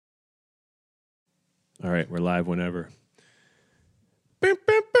All right, we're live whenever.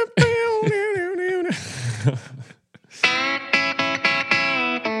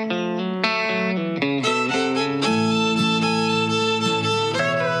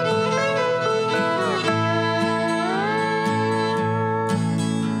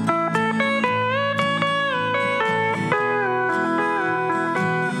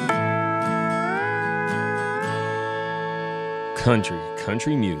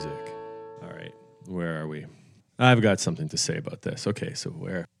 Country music. All right, where are we? I've got something to say about this. Okay, so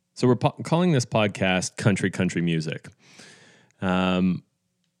we're calling this podcast Country Music.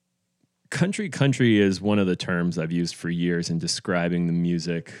 Country is one of the terms I've used for years in describing the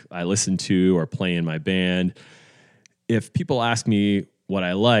music I listen to or play in my band. If people ask me what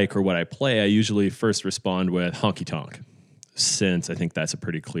I like or what I play, I usually first respond with honky tonk, since I think that's a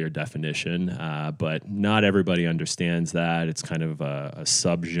pretty clear definition, but not everybody understands that. It's kind of a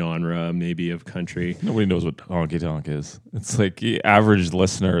subgenre maybe of country. Nobody knows what honky tonk is. It's like the average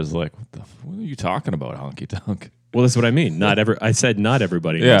listener is like, what are you talking about, honky tonk? Well, that's what I mean. I said not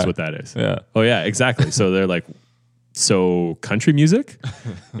everybody knows what that is. Yeah. Oh, yeah, exactly. So they're like, so country music?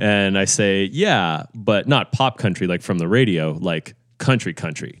 And I say, yeah, but not pop country like from the radio, like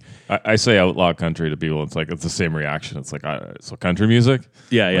country. I say outlaw country to people. It's like, it's the same reaction. It's like, so country music?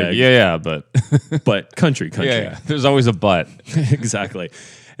 Yeah, like, yeah, but. But country. Yeah. There's always a but. Exactly.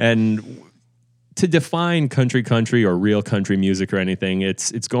 And to define country or real country music or anything,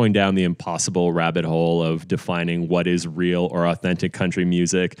 it's going down the impossible rabbit hole of defining what is real or authentic country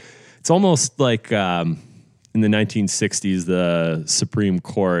music. It's almost like in the 1960s, the Supreme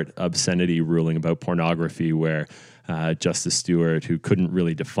Court obscenity ruling about pornography, where Justice Stewart, who couldn't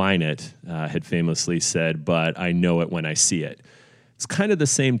really define it, had famously said, "But I know it when I see it." It's kind of the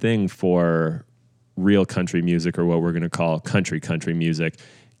same thing for real country music, or what we're going to call country music.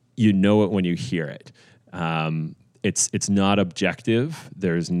 You know it when you hear it. It's not objective.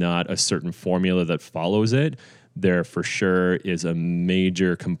 There's not a certain formula that follows it. There for sure is a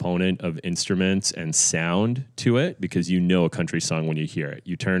major component of instruments and sound to it, because you know a country song when you hear it.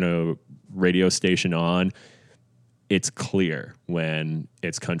 You turn a radio station on, it's clear when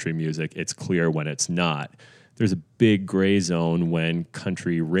it's country music. It's clear when it's not. There's a big gray zone when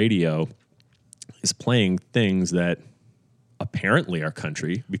country radio is playing things that apparently are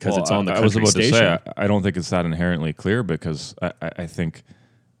country because it's on the country station. To say, I don't think it's that inherently clear, because I think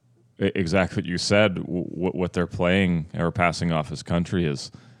exactly what you said, what they're playing or passing off as country is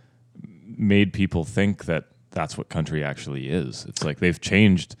made people think that that's what country actually is. It's like they've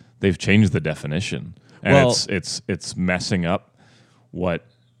changed the definition, and it's messing up what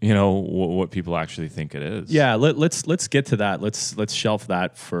people actually think it is. Yeah, let's get to that. Let's shelf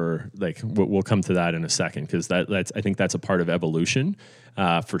that for we'll come to that in a second, because that's I think that's a part of evolution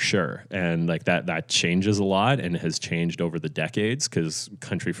for sure, and like that changes a lot and has changed over the decades, because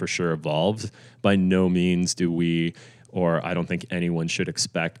country for sure evolves. By no means do we, or I don't think anyone should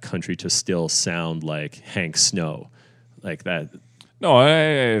expect country to still sound like Hank Snow, like that. No,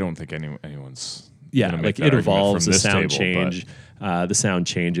 I don't think anyone's. Yeah, like it evolves, the sound change. The sound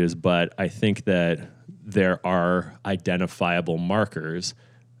changes, but I think that there are identifiable markers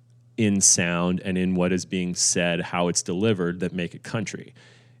in sound and in what is being said, how it's delivered, that make it country.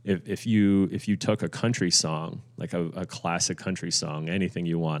 If you took a country song, like a classic country song, anything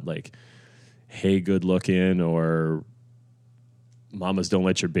you want, like "Hey Good Looking" or "Mamas Don't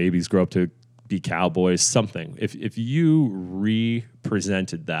Let Your Babies Grow Up to Be Cowboys," something. If you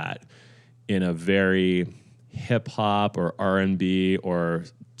represented that in a very hip hop or R&B or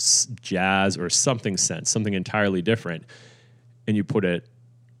jazz or something entirely different, and you put it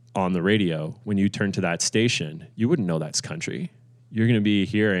on the radio, when you turn to that station, you wouldn't know that's country. You're going to be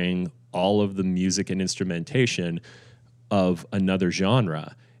hearing all of the music and instrumentation of another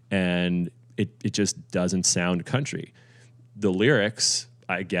genre, and it just doesn't sound country. The lyrics,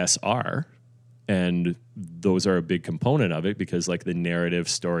 I guess, are, and those are a big component of it, because like the narrative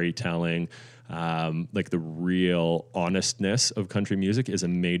storytelling, like the real honestness of country music is a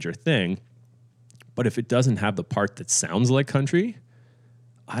major thing. But if it doesn't have the part that sounds like country,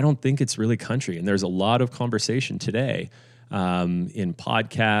 I don't think it's really country. And there's a lot of conversation today in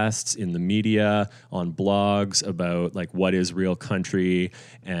podcasts, in the media, on blogs about like what is real country,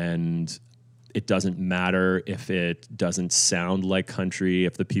 and it doesn't matter if it doesn't sound like country.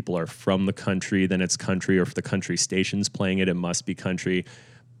 If the people are from the country, then it's country, or if the country station's playing it, it must be country.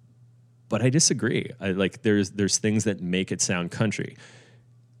 But I disagree. There's things that make it sound country.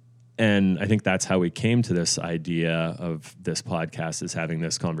 And I think that's how we came to this idea of this podcast, is having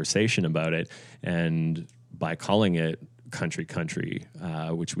this conversation about it. And by calling it country,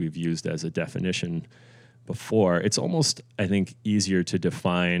 which we've used as a definition before, it's almost, I think, easier to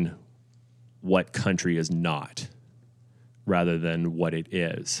define what country is not rather than what it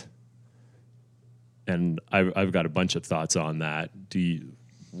is. And I've got a bunch of thoughts on that.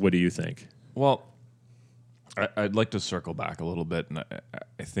 What do you think? Well, I'd like to circle back a little bit, and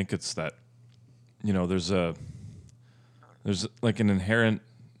I think it's that, there's like an inherent,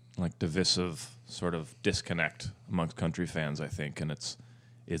 like, divisive sort of disconnect amongst country fans, I think, and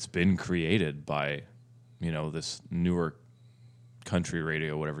it's been created by, this newer country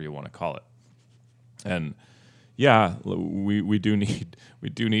radio, whatever you want to call it. And yeah, we do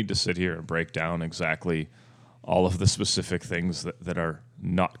need to sit here and break down exactly all of the specific things that are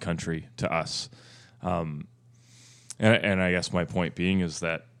not country to us. And I guess my point being is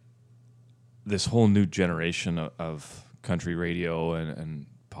that this whole new generation of country radio and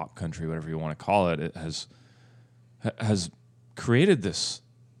pop country, whatever you want to call it, it has created this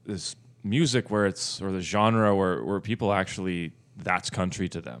music where or the genre where people actually, that's country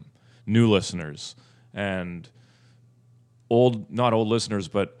to them. New listeners and not old listeners,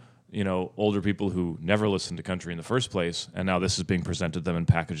 but older people who never listened to country in the first place, and now this is being presented to them and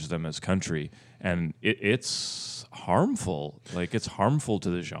packaged them as country, and it's harmful. Like, it's harmful to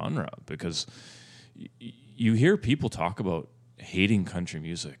the genre because you hear people talk about hating country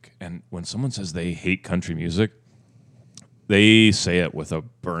music, and when someone says they hate country music, they say it with a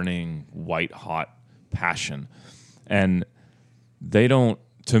burning, white-hot passion, and they don't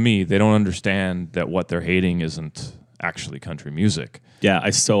understand that what they're hating isn't actually country music. Yeah, I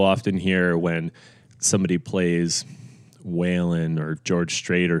so often hear when somebody plays Waylon or George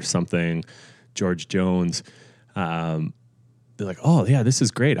Strait or something, George Jones, they're like, "Oh yeah, this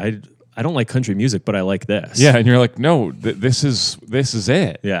is great. I don't like country music, but I like this." Yeah, and you're like, "No, this is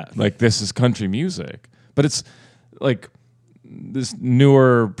it." Yeah, like, this is country music, but it's like this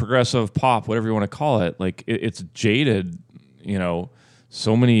newer progressive pop, whatever you want to call it. Like, it's jaded.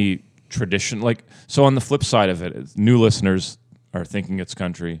 So many tradition. Like, so on the flip side of it, new listeners are thinking it's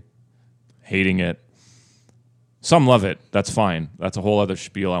country, hating it. Some love it. That's fine. That's a whole other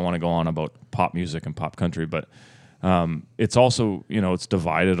spiel I want to go on about pop music and pop country. But it's also, it's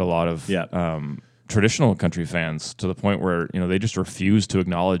divided a lot of traditional country fans to the point where, they just refuse to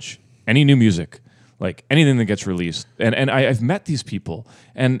acknowledge any new music, like anything that gets released. And I've met these people,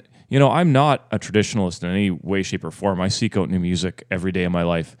 and I'm not a traditionalist in any way, shape, or form. I seek out new music every day of my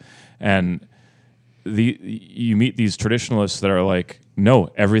life. And you meet these traditionalists that are like, no,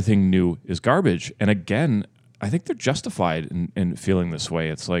 everything new is garbage. And again, I think they're justified in feeling this way.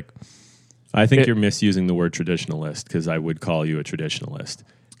 It's like, I think you're misusing the word traditionalist, because I would call you a traditionalist,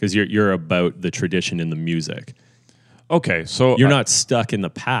 because you're about the tradition in the music. Okay, so you're not stuck in the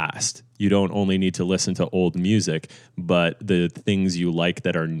past. You don't only need to listen to old music, but the things you like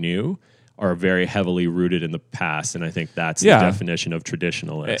that are new are very heavily rooted in the past, and I think that's the definition of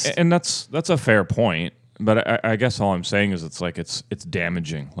traditionalist. And that's a fair point, but I guess all I'm saying is it's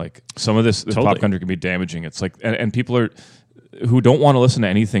damaging. Like, some of this totally. Pop country can be damaging. It's like, and people who don't want to listen to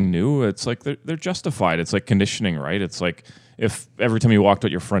anything new, it's like they're justified. It's like conditioning, right? It's like if every time you walked out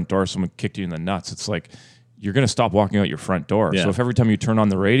your front door, someone kicked you in the nuts, it's like you're going to stop walking out your front door. Yeah. So if every time you turn on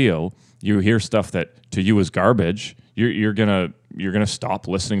the radio, you hear stuff that to you is garbage, you're gonna stop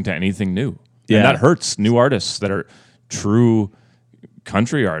listening to anything new. Yeah. And that hurts new artists that are true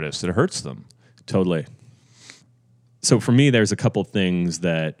country artists. It hurts them. Totally. So for me, there's a couple things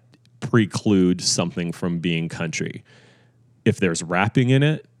that preclude something from being country. If there's rapping in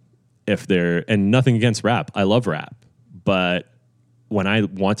it, and nothing against rap. I love rap. But when I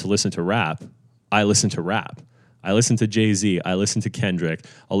want to listen to rap, I listen to rap. I listen to Jay-Z. I listen to Kendrick.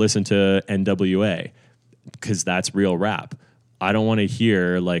 I'll listen to NWA, because that's real rap. I don't want to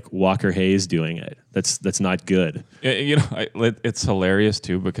hear like Walker Hayes doing it. That's not good. It's hilarious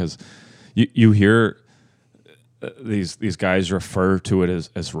too, because you hear these guys refer to it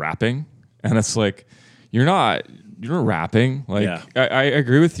as rapping, and it's like you're not rapping. Like, yeah. I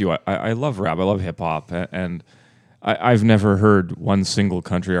agree with you. I love rap. I love hip hop, and I've never heard one single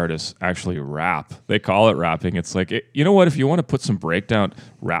country artist actually rap. They call it rapping. It's like, you know what? If you want to put some breakdown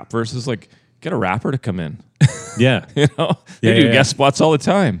rap verses, like, get a rapper to come in. Yeah. They do guest spots all the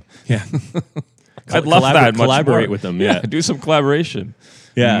time. Yeah. I'd love that. Collaborate with them. Yeah. Do some collaboration.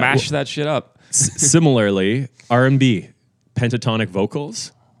 Yeah. Mash that shit up. Similarly, R&B, pentatonic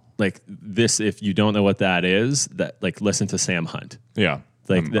vocals. Like this, if you don't know what that is, that like listen to Sam Hunt. Yeah.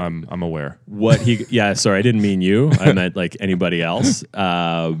 Like I'm aware. Sorry, I didn't mean you. I meant like anybody else.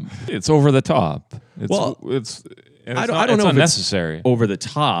 It's over the top. I don't know if unnecessary. It's over the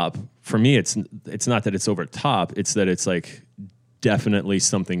top for me, it's not that it's over top. It's that it's like definitely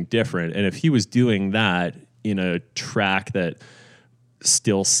something different. And if he was doing that in a track that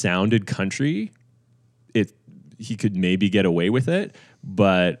still sounded country, he could maybe get away with it.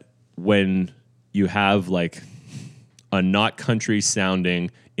 But when you have like a not country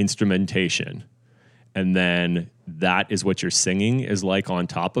sounding instrumentation, and then that is what you're singing is like on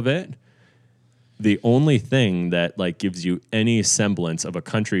top of it, the only thing that like gives you any semblance of a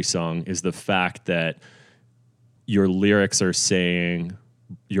country song is the fact that your lyrics are saying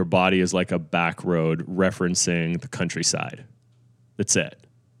your body is like a back road referencing the countryside. That's it.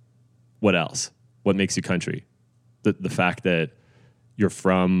 What else? What makes you country? The fact that you're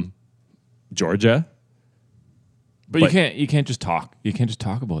from Georgia? But you can't just talk. You can't just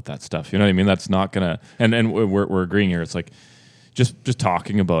talk about that stuff. You know what I mean? That's not gonna. And we're agreeing here. It's like just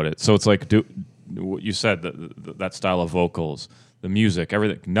talking about it. So it's like what you said, that style of vocals, the music,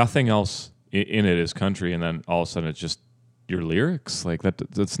 everything. Nothing else in it is country. And then all of a sudden it's just your lyrics. Like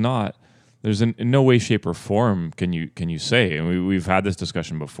that's not. There's in no way, shape, or form can you say. And we've had this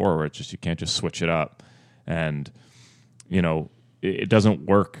discussion before where it's just you can't just switch it up, and you know. It doesn't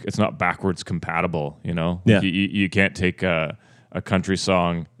work. It's not backwards compatible, you know? Yeah. You can't take a country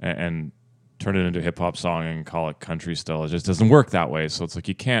song and turn it into a hip-hop song and call it country still. It just doesn't work that way. So it's like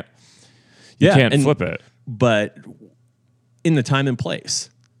you can't flip it. But in the time and place.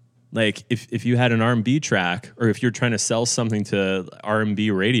 Like if you had an R&B track, or if you're trying to sell something to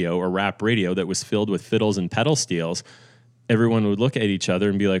R&B radio or rap radio that was filled with fiddles and pedal steels, everyone would look at each other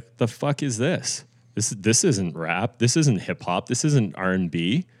and be like, the fuck is this? This isn't rap. This isn't hip hop. This isn't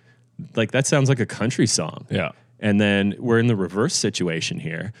R&B. Like that sounds like a country song. Yeah. And then we're in the reverse situation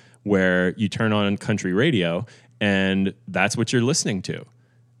here where you turn on country radio and that's what you're listening to.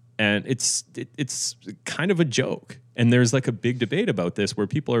 And it's kind of a joke. And there's like a big debate about this where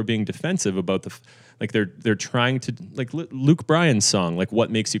people are being defensive about they're trying to, like Luke Bryan's song, like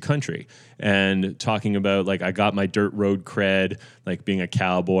What Makes You Country, and talking about like I got my dirt road cred, like being a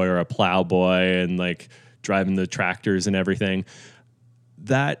cowboy or a plowboy and like driving the tractors and everything.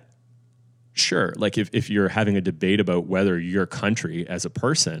 That, sure, like if you're having a debate about whether you're country as a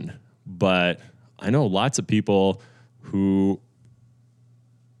person, but I know lots of people who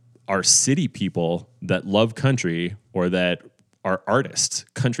are city people that love country or that are artists,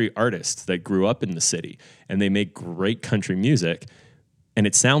 country artists that grew up in the city, and they make great country music and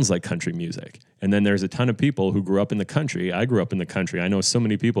it sounds like country music. And then there's a ton of people who grew up in the country. I grew up in the country. I know so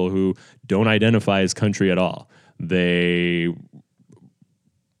many people who don't identify as country at all. They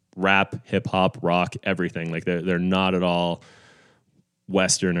rap, hip hop, rock, everything. Like they're not at all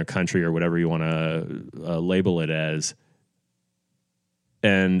Western or country or whatever you want to label it as.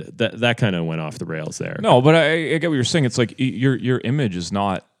 And that kind of went off the rails there. No, but I get what you're saying. It's like your image is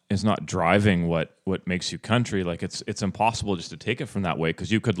not driving what makes you country. Like it's impossible just to take it from that way,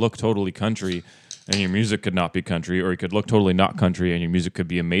 because you could look totally country and your music could not be country, or you could look totally not country and your music could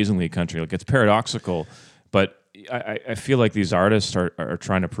be amazingly country. Like it's paradoxical, but I feel like these artists are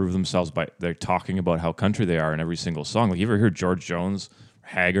trying to prove themselves by they're talking about how country they are in every single song. Like you ever hear George Jones,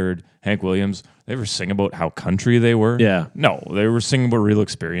 Haggard, Hank Williams, they ever sing about how country they were? Yeah. No, they were singing about real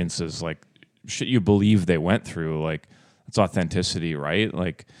experiences, like shit you believe they went through. Like it's authenticity, right?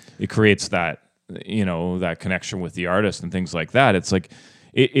 Like it creates that, you know, that connection with the artist and things like that. It's like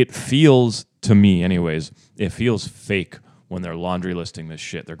it feels, to me anyways, it feels fake when they're laundry listing this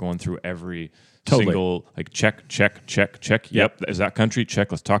shit. They're going through every single, like, check. Yep. Is that country?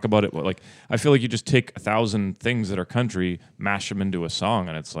 Check. Let's talk about it. Like, I feel like you just take 1,000 things that are country, mash them into a song,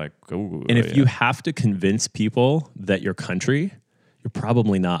 and it's like, oh. And if you have to convince people that you're country, you're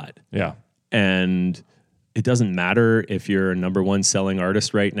probably not. Yeah. And it doesn't matter if you're a number one selling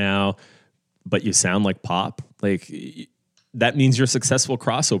artist right now, but you sound like pop. Like, that means you're a successful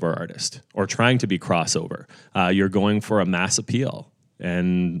crossover artist or trying to be crossover. You're going for a mass appeal,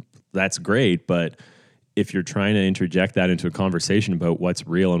 and that's great. But if you're trying to interject that into a conversation about what's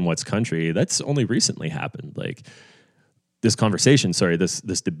real and what's country, that's only recently happened. Like this conversation,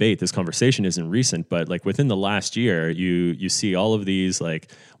 this debate, this conversation isn't recent, but like within the last year, you see all of these,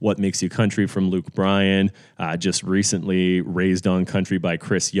 like What Makes You Country from Luke Bryan, just recently Raised on Country by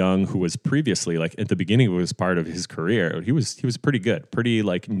Chris Young, who was previously, like at the beginning was part of his career. He was pretty good, pretty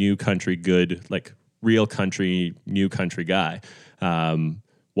like new country, good, like real country, new country guy.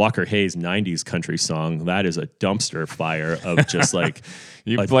 Walker Hayes' 90s country song, that is a dumpster fire of just like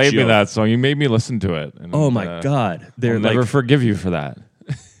you played me that song. You made me listen to it. And, oh my God. I'll never forgive you for that.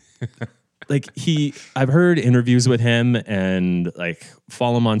 Like I've heard interviews with him and like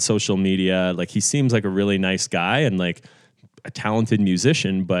follow him on social media. Like he seems like a really nice guy and like a talented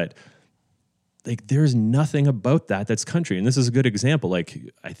musician, but like there's nothing about that that's country. And this is a good example. Like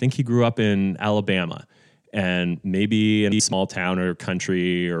I think he grew up in Alabama and maybe in a small town or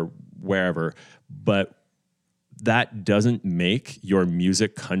country or wherever, but that doesn't make your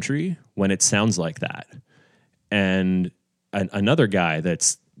music country when it sounds like that. And another guy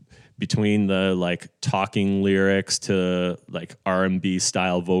that's between the like talking lyrics to like R&B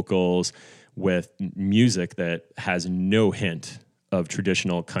style vocals with music that has no hint of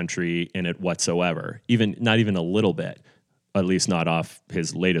traditional country in it whatsoever, not even a little bit, at least not off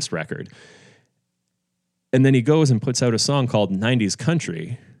his latest record. And then he goes and puts out a song called 90s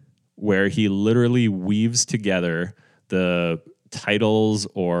Country, where he literally weaves together the titles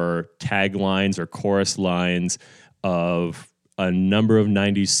or taglines or chorus lines of a number of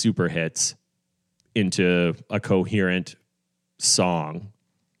 90s super hits into a coherent song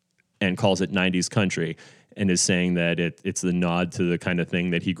and calls it 90s Country and is saying that it's the nod to the kind of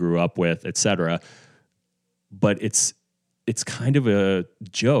thing that he grew up with, etc. But it's kind of a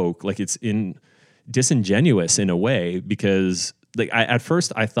joke, like it's disingenuous in a way, because like at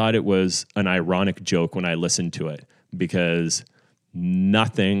first I thought it was an ironic joke when I listened to it, because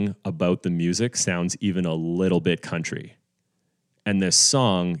nothing about the music sounds even a little bit country. And this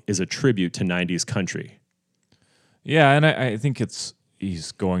song is a tribute to 90s country. Yeah, and I think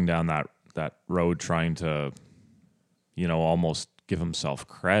he's going down that road trying to, almost give himself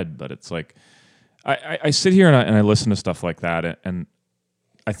cred, but it's like I sit here and I listen to stuff like that, and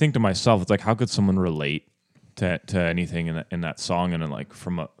I think to myself, it's like, how could someone relate to anything in that song? And then like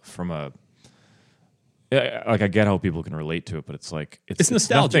from a like I get how people can relate to it, but it's like it's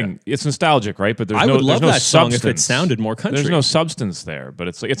nostalgic. It's nostalgic, right? But I would love that song substance. if it sounded more country. There's no substance there, but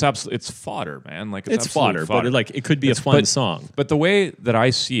it's like it's fodder, man. Like it's fodder, but like it could be a fun song. But the way that I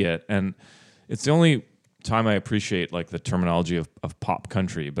see it, and it's the only time I appreciate like the terminology of pop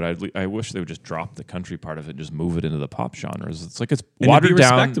country, but I wish they would just drop the country part of it and just move it into the pop genres. It's like it's watered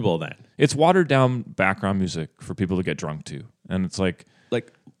down. Respectable then. It's watered down background music for people to get drunk to, and it's like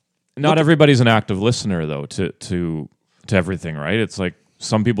not everybody's an active listener though to everything, right? It's like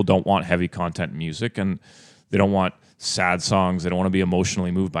some people don't want heavy content music, and they don't want sad songs. They don't want to be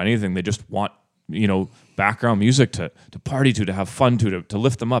emotionally moved by anything. They just want background music to party to have fun to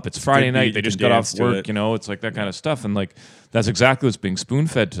lift them up. It's Friday night. They just got off work. It's like that kind of stuff, and like that's exactly what's being spoon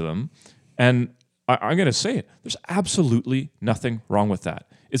fed to them. And I'm going to say it. There's absolutely nothing wrong with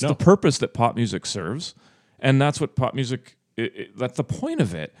that. It's the purpose that pop music serves, and that's what pop music. That's the point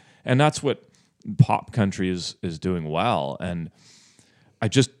of it. And that's what pop country is doing well. And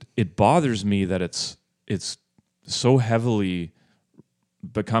it bothers me that it's so heavily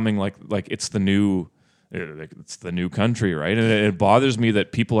becoming like it's the new country, right? And it bothers me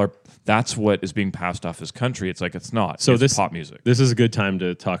that that's what is being passed off as country. It's like it's not. So it's pop music. This is a good time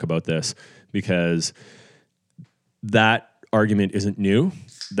to talk about this, because that argument isn't new.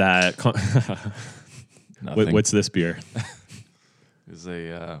 What's this beer? Is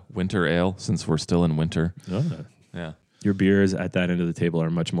a winter ale, since we're still in winter. Oh. Yeah. Your beers at that end of the table are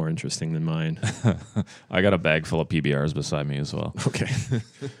much more interesting than mine. I got a bag full of PBRs beside me as well. Okay.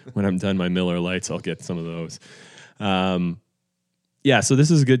 When I'm done my Miller Lights, I'll get some of those. So this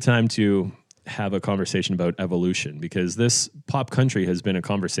is a good time to have a conversation about evolution, because this pop country has been a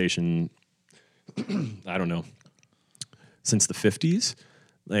conversation, I don't know, since the 50s.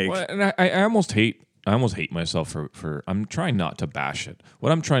 And I almost hate myself for I'm trying not to bash it.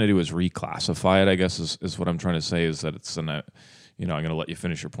 What I'm trying to do is reclassify it, I guess is what I'm trying to say, is that it's I'm going to let you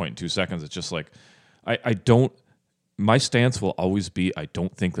finish your point in 2 seconds. It's just like, my stance will always be, I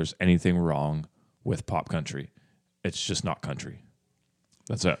don't think there's anything wrong with pop country. It's just not country.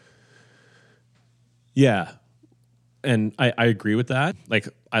 That's it. Yeah. And I agree with that. Like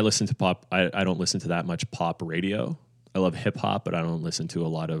I listen to pop. I don't listen to that much pop radio. I love hip hop, but I don't listen to a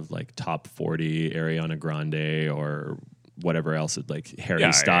lot of like top 40 Ariana Grande or whatever else, like Harry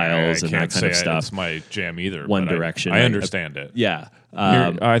Styles and that kind of stuff. It's my jam either. One Direction. I understand it. Yeah.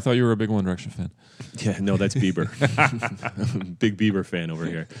 I thought you were a big One Direction fan. Yeah, no, that's Bieber. Big Bieber fan over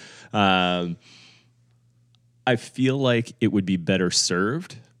here. I feel like it would be better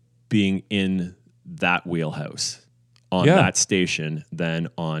served being in that wheelhouse on that station than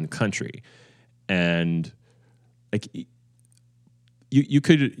on country. And like you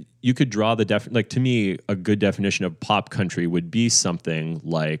could draw the to me, a good definition of pop country would be something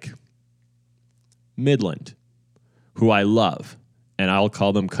like Midland, who I love, and I'll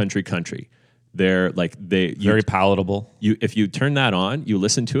call them country. They're like very palatable. If you turn that on, you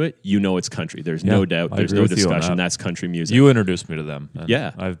listen to it, it's country. There's no doubt. There's no discussion. That's country music. You introduced me to them.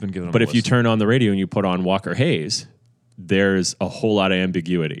 Yeah, I've been giving them. But a if you turn on the radio and you put on Walker Hayes, there's a whole lot of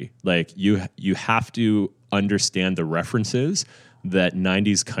ambiguity. Like you have to understand the references that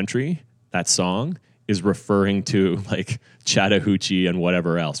 90s country, that song, is referring to, like Chattahoochee and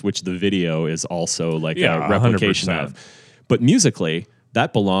whatever else, which the video is also like a replication 100%. Of. But musically,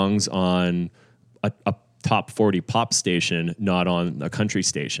 that belongs on a top 40 pop station, not on a country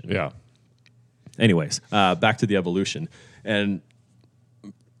station. Yeah. Anyways, back to the evolution. And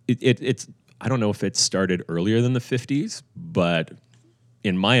it's, I don't know if it started earlier than the 50s, but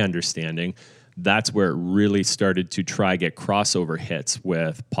in my understanding, that's where it really started to try get crossover hits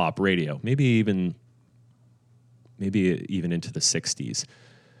with pop radio. Maybe even into the 60s.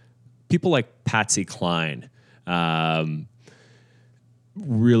 People like Patsy Cline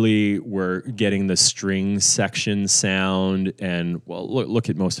really were getting the string section sound, and well, look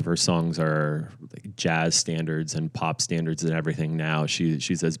at most of her songs are like jazz standards and pop standards and everything now.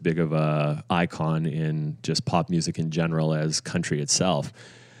 She's as big of a icon in just pop music in general as country itself.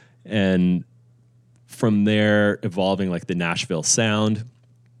 And from there, evolving like the Nashville sound,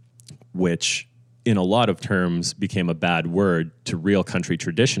 which in a lot of terms became a bad word to real country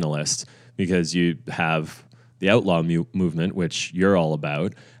traditionalists, because you have the outlaw movement, which you're all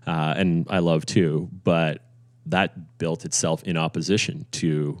about, and I love too, but that built itself in opposition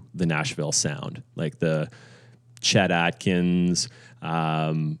to the Nashville sound. Like the Chet Atkins,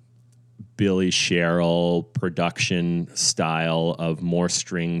 Billy Sherrill production style of more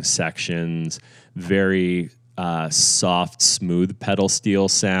string sections, very soft, smooth pedal steel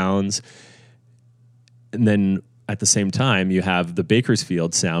sounds. And then at the same time, you have the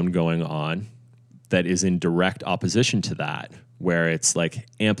Bakersfield sound going on that is in direct opposition to that, where it's like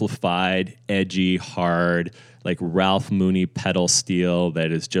amplified, edgy, hard, like Ralph Mooney pedal steel that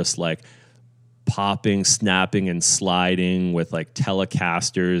is just like popping, snapping, and sliding with like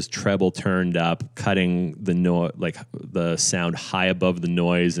Telecasters, treble turned up, cutting the sound high above the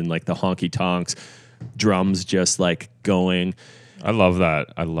noise, and like the honky tonks, drums just like going. I love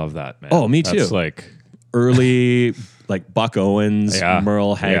that, man. Oh, me too. That's like early, like Buck Owens,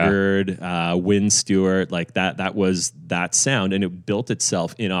 Merle Haggard, Wynn Stewart, like that was that sound, and it built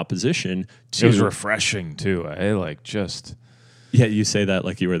itself in opposition to. It was refreshing too. Like just. Yeah, you say that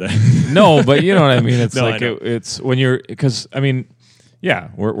like you were there. No, but you know what I mean. It's no, like it's when you're, because I mean, yeah,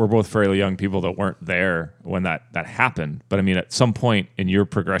 we're both fairly young people that weren't there when that happened. But I mean, at some point in your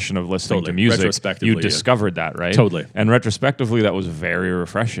progression of listening to music, you discovered that, right? Totally. And retrospectively, that was very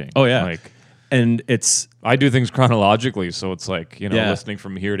refreshing. Oh yeah, like. And I do things chronologically, so it's like, listening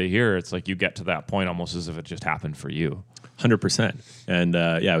from here to here, it's like you get to that point almost as if it just happened for you. 100%. And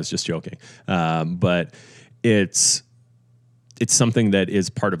I was just joking. But it's something that is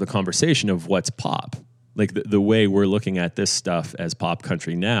part of the conversation of what's pop. Like the way we're looking at this stuff as pop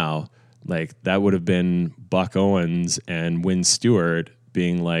country now, like that would have been Buck Owens and Wynn Stewart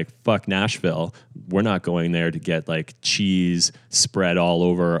being like, fuck Nashville. We're not going there to get like cheese spread all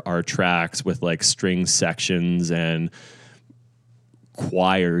over our tracks with like string sections and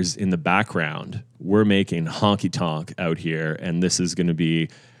choirs in the background. We're making honky tonk out here, and this is going to be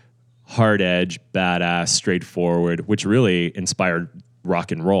hard edge, badass, straightforward, which really inspired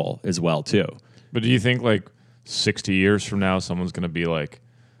rock and roll as well too. But do you think like 60 years from now, someone's going to be like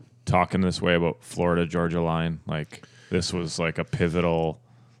talking this way about Florida Georgia Line? Like, this was like a pivotal,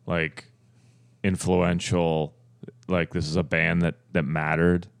 like influential, like this is a band that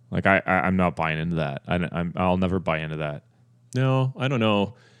mattered. Like I'm not buying into that. I'll never buy into that. No, I don't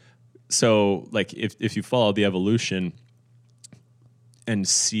know. So like if you follow the evolution and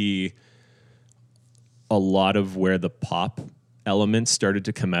see a lot of where the pop elements started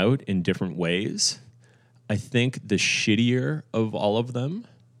to come out in different ways, I think the shittier of all of them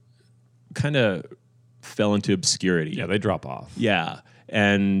kind of fell into obscurity. Yeah, they drop off. Yeah.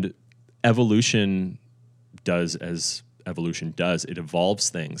 And evolution does as evolution does. It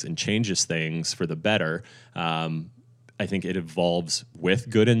evolves things and changes things for the better. I think it evolves with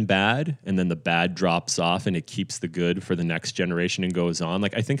good and bad, and then the bad drops off and it keeps the good for the next generation and goes on.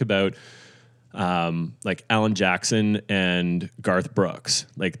 Like I think about like Alan Jackson and Garth Brooks.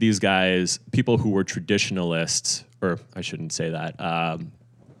 Like these guys, people who were traditionalists, or I shouldn't say that,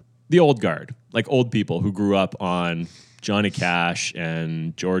 the old guard, like old people who grew up on Johnny Cash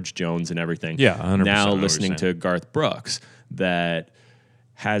and George Jones and everything. Yeah, 100%. Now listening to Garth Brooks that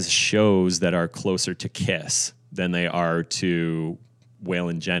has shows that are closer to Kiss than they are to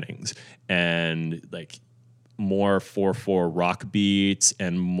Waylon Jennings, and like more 4/4 rock beats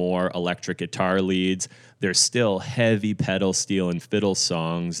and more electric guitar leads. There's still heavy pedal steel and fiddle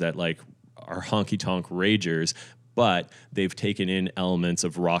songs that like are honky tonk ragers, but they've taken in elements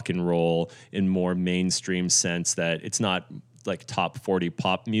of rock and roll in more mainstream sense, that it's not like top 40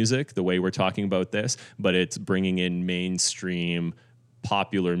 pop music the way we're talking about this, but it's bringing in mainstream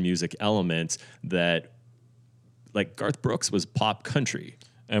popular music elements that, like, Garth Brooks was pop country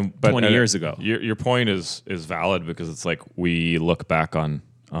 20 years ago. Your point is valid, because it's like we look back on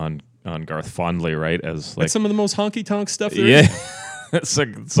Garth fondly, right? As like it's some of the most honky tonk stuff there is. It's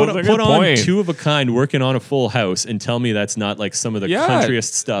like Put on Two of a Kind working on a Full House and tell me that's not like some of the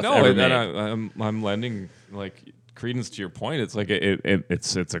countryest stuff ever made. I'm lending like credence to your point. It's like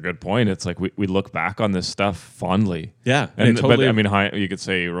it's a good point. It's like we look back on this stuff fondly. Yeah, but I mean, you could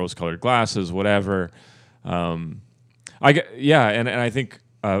say rose-colored glasses, whatever. And I think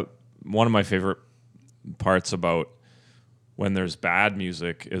one of my favorite parts about when there's bad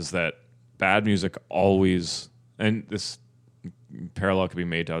music is that bad music always, and this parallel could be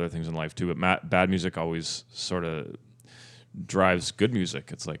made to other things in life too, but bad music always sort of drives good music.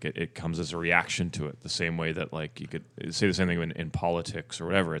 It's like it comes as a reaction to it, the same way that like you could say the same thing in politics or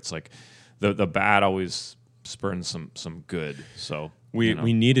whatever. It's like the bad always spurns some good. So we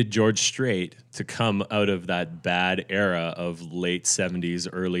needed George Strait to come out of that bad era of late 70s,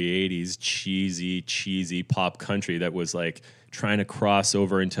 early 80s cheesy pop country that was like trying to cross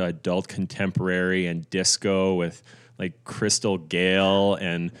over into adult contemporary and disco with like Crystal Gale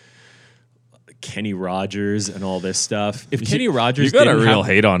and Kenny Rogers and all this stuff. If Kenny Rogers, you got a real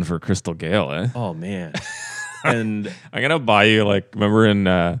hate on for Crystal Gale, eh? Oh man! And I'm gonna buy you, like, remember in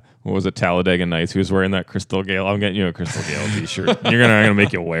what was it, Talladega Nights? He was wearing that Crystal Gale. I'm getting you a Crystal Gale T-shirt. I'm gonna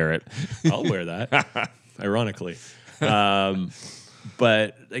make you wear it. I'll wear that. Ironically,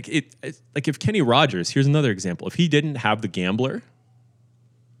 but like if Kenny Rogers, here's another example. If he didn't have The Gambler,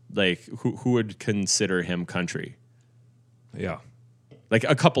 like who would consider him country? Yeah. Like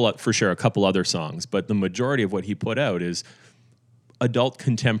a couple other songs, but the majority of what he put out is adult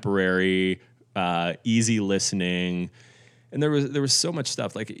contemporary, easy listening, and there was so much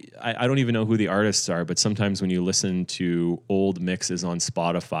stuff. Like I don't even know who the artists are, but sometimes when you listen to old mixes on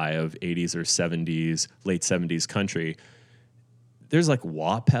Spotify of 80s or 70s, late 70s country, there's like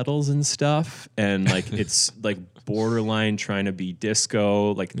wah pedals and stuff, and like it's like borderline trying to be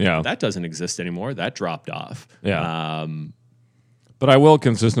disco. Like that doesn't exist anymore. That dropped off. Yeah. But I will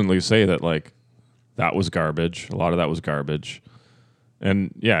consistently say that, like, that was garbage. A lot of that was garbage.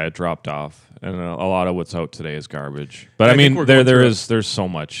 And yeah, it dropped off. And a lot of what's out today is garbage. But I mean, there's so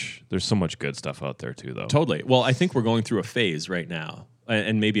much good stuff out there too, though. Totally. Well, I think we're going through a phase right now.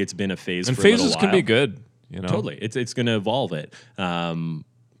 And maybe it's been a phase and for a little while. And phases can be good, you know. Totally. It's going to evolve it. I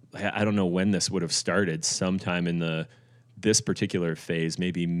don't know when this would have started, sometime in this particular phase,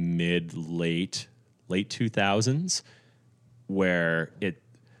 maybe late 2000s. Where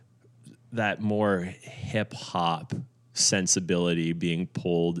that more hip hop sensibility being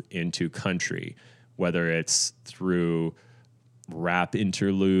pulled into country, whether it's through rap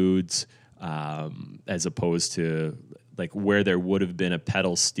interludes, as opposed to like where there would have been a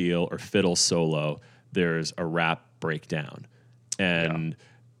pedal steel or fiddle solo, there's a rap breakdown. And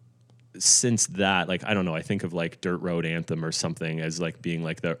since that, like, I don't know, I think of like Dirt Road Anthem or something as like being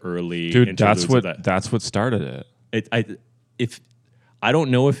like the early interludes. That's what started it. I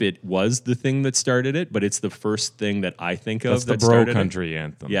don't know if it was the thing that started it, but it's the first thing that I think of. That's the bro country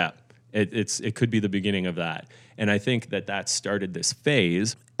anthem. Yeah, it could be the beginning of that, and I think that started this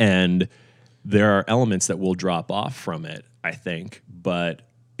phase. And there are elements that will drop off from it, I think, but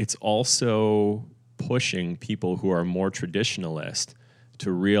it's also pushing people who are more traditionalist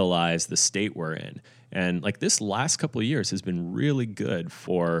to realize the state we're in. And like this last couple of years has been really good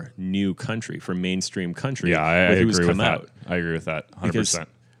for new country, for mainstream country. Yeah, I agree with that. I agree with that 100%. Because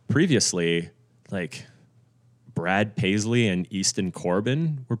previously, like Brad Paisley and Easton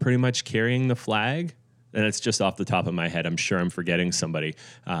Corbin were pretty much carrying the flag. And it's just off the top of my head. I'm sure I'm forgetting somebody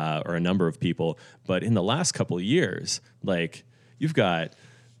or a number of people. But in the last couple of years, like you've got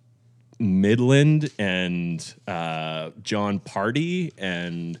Midland and John Party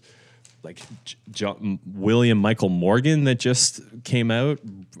and like William Michael Morgan that just came out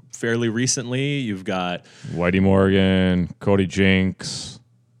fairly recently. You've got Whitey Morgan, Cody Jinks,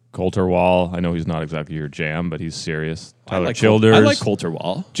 Coulter Wall. I know he's not exactly your jam, but he's serious. Tyler Childers. I like Coulter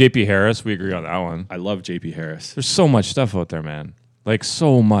Wall. JP Harris. We agree on that one. I love JP Harris. There's so much stuff out there, man. Like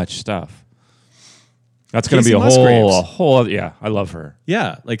so much stuff. That's going to be a whole other, yeah, I love her.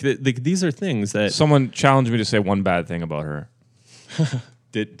 Yeah, like these are things that... Someone challenged me to say one bad thing about her.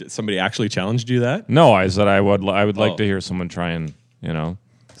 Did somebody actually challenge you that? No, I said I would like to hear someone try and,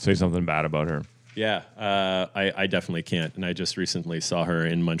 say something bad about her. Yeah, I definitely can't. And I just recently saw her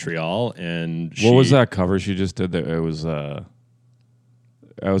in Montreal, and What was that cover she just did? It was a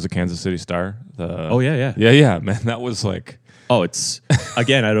Kansas City Star. Oh yeah. Yeah, man. That was like, Oh, it's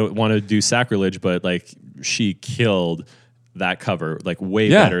again. I don't want to do sacrilege, but like she killed that cover like way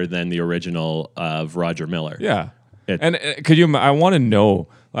Yeah. better than the original of Roger Miller. yeah. It- And could you? I want to know.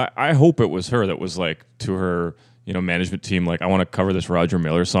 I hope it was her that was like to her, management team, like, I want to cover this Roger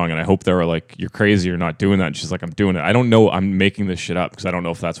Miller song, and I hope they were like, you're crazy, you're not doing that. And she's like, I'm doing it. I don't know. I'm making this shit up because I don't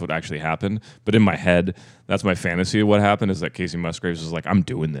know if that's what actually happened. But in my head, that's my fantasy of what happened is that Casey Musgraves was like, I'm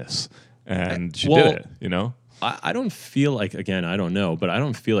doing this, and she did it. I don't feel like, again, I don't know, but I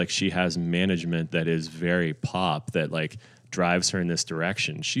don't feel like she has management that is very pop that like drives her in this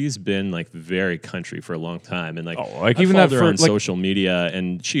direction. She's been like very country for a long time, and like, even followed that her on like, social media,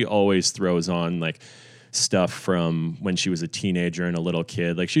 and she always throws on like stuff from when she was a teenager and a little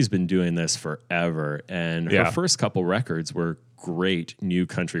kid. Like she's been doing this forever, and her first couple records were great new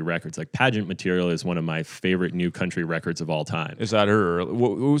country records. Like Pageant Material is one of my favorite new country records of all time. Is that her?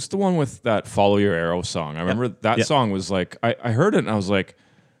 What was the one with that Follow Your Arrow song? I remember that song was like, I heard it and I was like,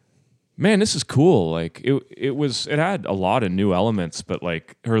 man, this is cool. Like it had a lot of new elements, but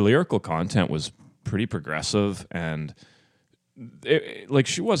like her lyrical content was pretty progressive, and like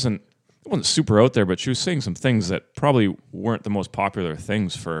she wasn't super out there, but she was saying some things that probably weren't the most popular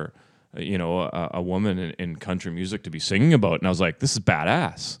things for a woman in country music to be singing about. And I was like, this is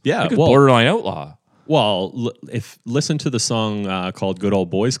badass. Yeah, like, borderline outlaw. Well, listen to the song called "Good Old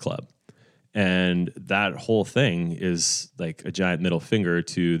Boys Club," and that whole thing is like a giant middle finger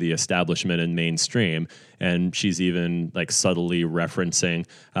to the establishment and mainstream. And she's even like subtly referencing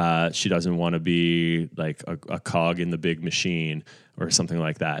she doesn't want to be like a cog in the big machine or something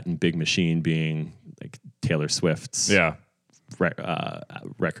like that. And big machine being like Taylor Swift's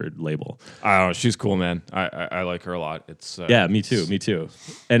record label. I don't know. She's cool, man. I like her a lot. It's yeah, me too.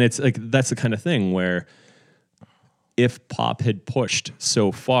 And it's like that's the kind of thing where if pop had pushed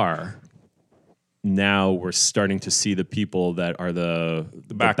so far, now we're starting to see the people that are the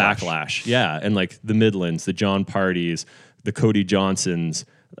backlash. Yeah, and like the Midlands, the John Partys, the Cody Johnsons,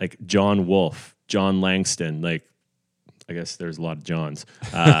 like John Wolfe, John Langston. Like, I guess there's a lot of Johns.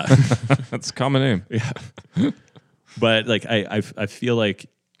 That's a common name. Yeah. But like I feel like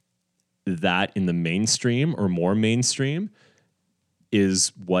that in the mainstream or more mainstream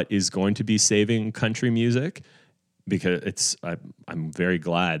is what is going to be saving country music, because I'm very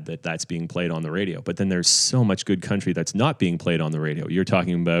glad that that's being played on the radio. But then there's so much good country that's not being played on the radio. You're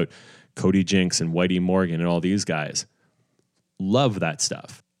talking about Cody Jinks and Whitey Morgan and all these guys. Love that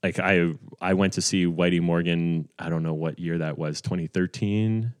stuff. Like I went to see Whitey Morgan, I don't know what year that was,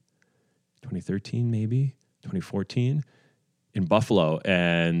 2013 maybe? 2014 in Buffalo,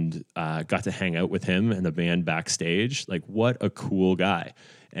 and got to hang out with him and the band backstage. Like, what a cool guy,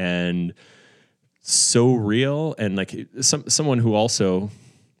 and so real, and like someone who also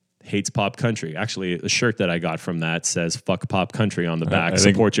hates pop country. Actually, the shirt that I got from that says "Fuck Pop Country" on the back.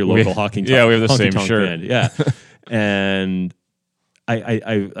 Support your local hockey. Yeah, we have the same shirt. Band. Yeah, and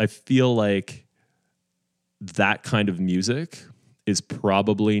I feel like that kind of music is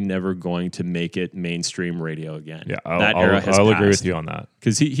probably never going to make it mainstream radio again. Yeah, I'll agree with you on that.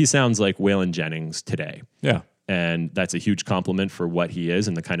 Because he sounds like Waylon Jennings today. Yeah. And that's a huge compliment for what he is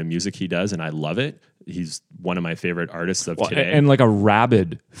and the kind of music he does, and I love it. He's one of my favorite artists of today. And like a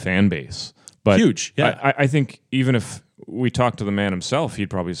rabid fan base. But huge, yeah. I think even if we talked to the man himself,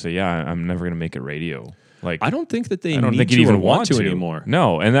 he'd probably say, yeah, I'm never going to make it radio. Like, I don't think that they I don't need think to he'd even or want to anymore.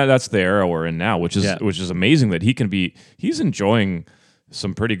 No, and that's the era we're in now, which is amazing that he's enjoying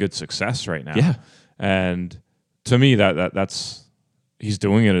some pretty good success right now. Yeah. And to me, that's he's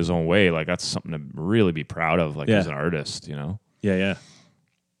doing it his own way. Like, that's something to really be proud of, like, as an artist, Yeah.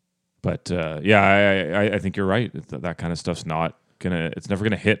 But I think you're right. That kind of stuff's it's never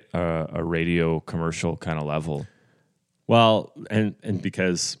gonna hit a radio commercial kind of level. Well, and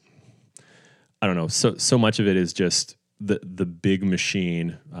because I don't know, so much of it is just the big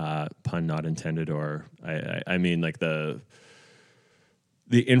machine, pun not intended, or I mean like the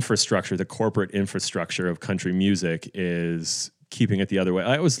infrastructure, the corporate infrastructure of country music is keeping it the other way.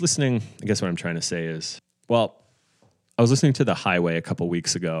 I was listening, I guess what I'm trying to say is, well, I was listening to The Highway a couple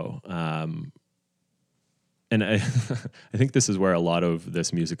weeks ago, and I think this is where a lot of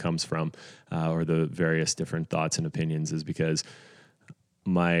this music comes from, or the various different thoughts and opinions, is because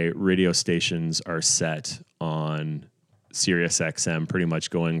my radio stations are set on Sirius XM, pretty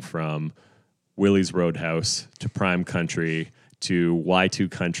much going from Willie's Roadhouse to Prime Country to Y2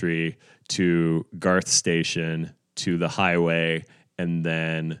 Country to Garth Station to The Highway, and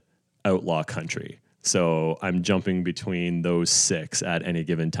then outlaw country. So I'm jumping between those 6 at any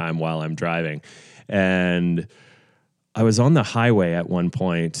given time while I'm driving. And I was on the highway at one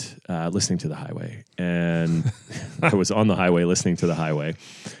point, listening to the highway. And I was on the highway listening to the highway.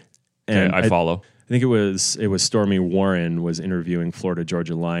 And I follow. I think it was Stormy Warren was interviewing Florida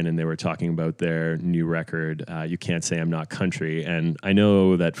Georgia Line, and they were talking about their new record, You Can't Say I'm Not Country. And I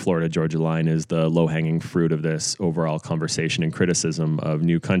know that Florida Georgia Line is the low-hanging fruit of this overall conversation and criticism of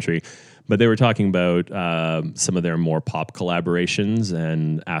new country. But they were talking about some of their more pop collaborations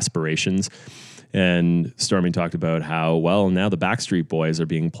and aspirations. And Stormy talked about how, well, now the Backstreet Boys are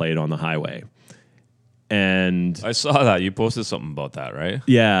being played on the highway. And I saw that. You posted something about that, right?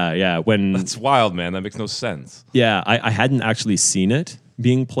 Yeah. That's wild, man. That makes no sense. Yeah, I hadn't actually seen it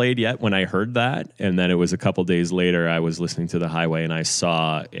being played yet when I heard that. And then it was a couple days later, I was listening to the highway and I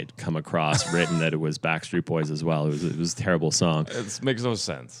saw it come across written that it was Backstreet Boys as well. It was a terrible song. It makes no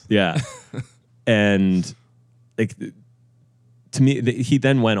sense. Yeah. And like, to me, he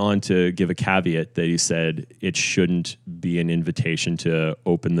then went on to give a caveat that he said it shouldn't be an invitation to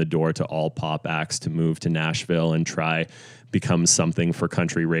open the door to all pop acts to move to Nashville and try become something for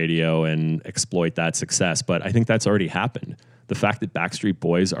country radio and exploit that success. But I think that's already happened. The fact that Backstreet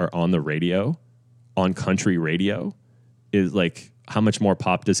Boys are on the radio, on country radio, is like, how much more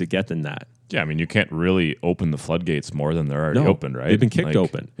pop does it get than that? Yeah, I mean, you can't really open the floodgates more than they're already open, right? They've been kicked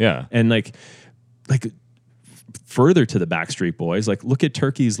open. Yeah. And like further to the Backstreet Boys, like look at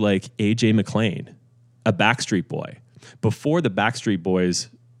Turkey's like AJ McLean, a Backstreet Boy. Before the Backstreet Boys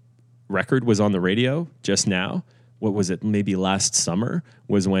record was on the radio just now, what was it, maybe last summer,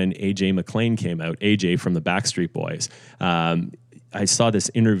 was when AJ McLean came out, AJ from the Backstreet Boys. I saw this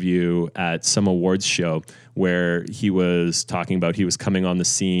interview at some awards show where he was talking about he was coming on the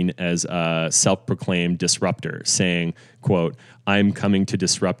scene as a self-proclaimed disruptor, saying, quote, "I'm coming to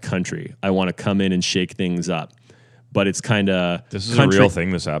disrupt country. I want to come in and shake things up." But it's kind of... This is a real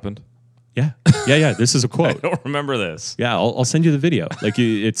thing this happened? Yeah. This is a quote. I don't remember this. Yeah, I'll send you the video. Like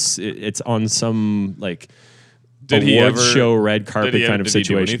it's on some like awards show red carpet kind of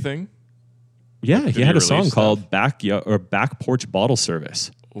situation. Did he do anything? Yeah, he had a song called Back Porch Bottle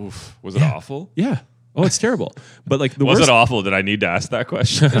Service. Oof. Was it awful? Yeah. Oh, it's terrible. But like was it awful? Did I need to ask that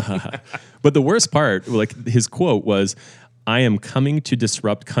question? But the worst part, like his quote was, "I am coming to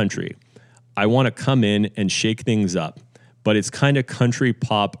disrupt country. I want to come in and shake things up, but it's kind of country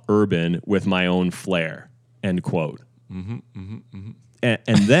pop urban with my own flair." End quote. And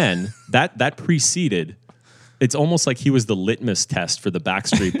then that preceded. It's almost like he was the litmus test for the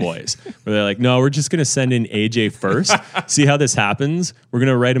Backstreet Boys, where they're like, "No, we're just going to send in AJ first, see how this happens. We're going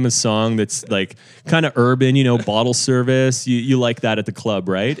to write him a song that's like kind of urban, bottle service. You like that at the club,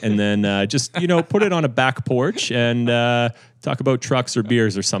 right? And then just, put it on a back porch and talk about trucks or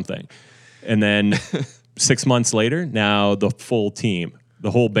beers or something." And then 6 months later, now the full team,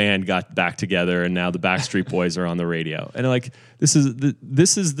 the whole band got back together, and now the Backstreet Boys are on the radio. And like, this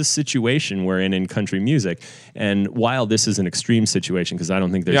is the situation we're in country music. And while this is an extreme situation, because I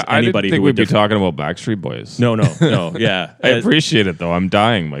don't think there's anybody who who would be talking about Backstreet Boys. No, yeah. I appreciate it though. I'm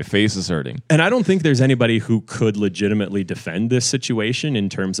dying. My face is hurting. And I don't think there's anybody who could legitimately defend this situation in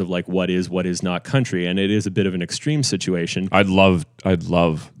terms of like what is not country. And it is a bit of an extreme situation. I'd love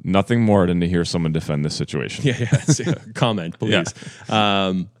nothing more than to hear someone defend this situation. Yeah. Comment, please.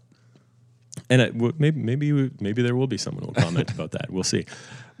 Yeah. And maybe there will be someone who will comment about that. We'll see.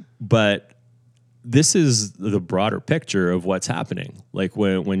 But this is the broader picture of what's happening. Like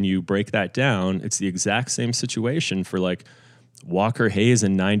when you break that down, it's the exact same situation for like Walker Hayes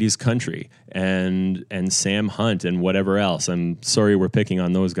and 90s country and Sam Hunt and whatever else. I'm sorry we're picking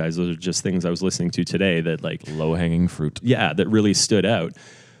on those guys. Those are just things I was listening to today that like low-hanging fruit. Yeah, that really stood out.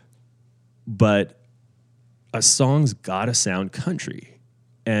 But a song's gotta sound country.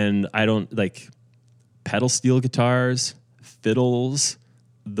 And I don't like pedal steel guitars, fiddles,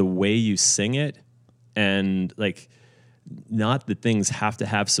 the way you sing it, and like not that things have to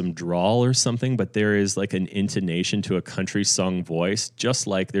have some drawl or something, but there is like an intonation to a country song voice, just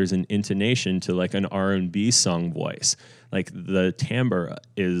like there's an intonation to like an R&B song voice. Like the timbre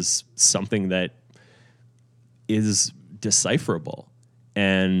is something that is decipherable.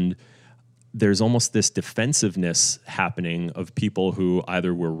 And there's almost this defensiveness happening of people who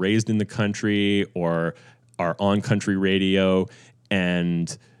either were raised in the country or are on country radio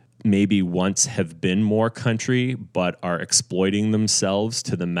and maybe once have been more country but are exploiting themselves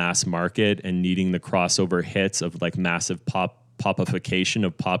to the mass market and needing the crossover hits of like massive popification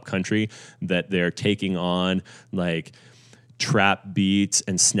of pop country, that they're taking on like trap beats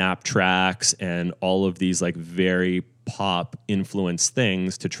and snap tracks and all of these like very pop influenced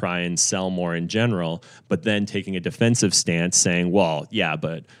things to try and sell more in general, but then taking a defensive stance saying, well, yeah,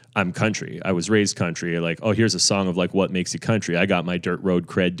 but I'm country. I was raised country. Like, oh, here's a song of like what makes you country. I got my dirt road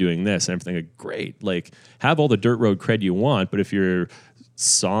cred doing this. And I'm thinking, great, like have all the dirt road cred you want, but if your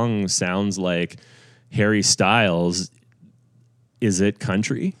song sounds like Harry Styles, is it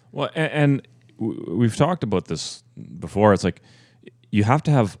country? Well, and we've talked about this before. It's like you have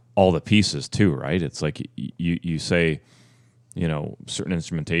to have all the pieces too, right? It's like you say, you know, certain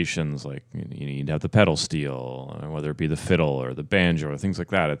instrumentations, like you need to have the pedal steel, whether it be the fiddle or the banjo or things like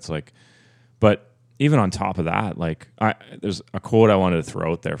that. It's like, but even on top of that, like there's a quote I wanted to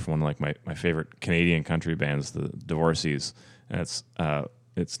throw out there from one of like my favorite Canadian country bands, the Divorcees, and it's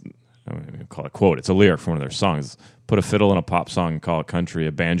I'm gonna call it a quote. It's a lyric from one of their songs. Put a fiddle in a pop song and call it country.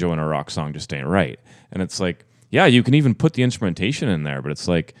 A banjo in a rock song just ain't right. And it's like, yeah, you can even put the instrumentation in there, but it's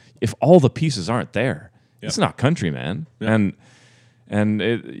like if all the pieces aren't there, it's not country, man. Yep. And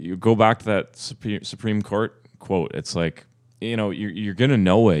you go back to that Supreme Court quote. It's like, you know, you're gonna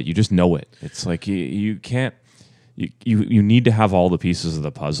know it. You just know it. It's like you can't. You need to have all the pieces of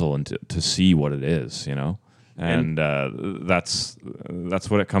the puzzle and to see what it is. You know. And that's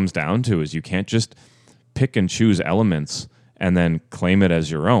what it comes down to, is you can't just pick and choose elements and then claim it as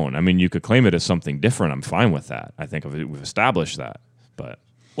your own. I mean, you could claim it as something different. I'm fine with that. I think we've established that. But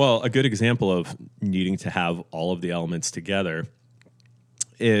well, a good example of needing to have all of the elements together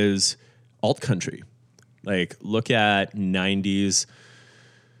is alt country. Like, look at 90s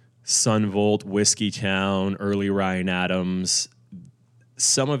Son Volt, Whiskey Town, early Ryan Adams.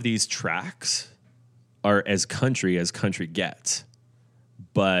 Some of these tracks are as country gets.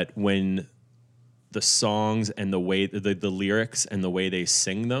 But when the songs and the way the lyrics and the way they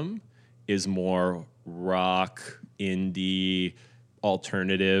sing them is more rock, indie,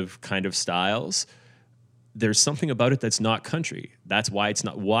 alternative kind of styles, there's something about it that's not country. That's why it's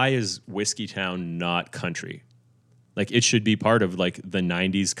not. Why is Whiskey Town not country? Like, it should be part of like the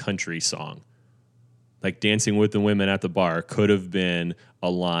 90s country song. Like Dancing with the Women at the Bar could have been a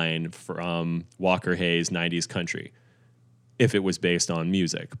line from Walker Hayes' 90s country if it was based on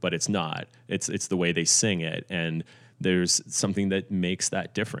music, but it's not. It's the way they sing it, and there's something that makes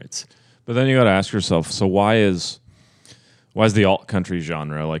that difference. But then you got to ask yourself, so why is the alt country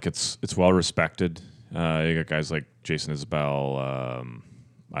genre, like, it's well respected? You got guys like Jason Isbell.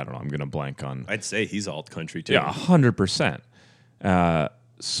 I don't know. I'm going to blank on. I'd say he's alt country too. Yeah, 100%.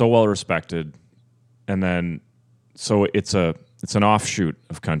 So well respected. And then, so it's an offshoot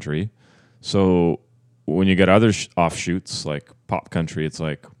of country. So when you get other offshoots like pop country, it's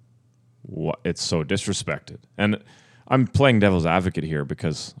like, what? It's so disrespected. And I'm playing devil's advocate here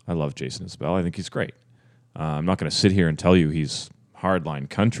because I love Jason Isbell. I think he's great. I'm not going to sit here and tell you he's hardline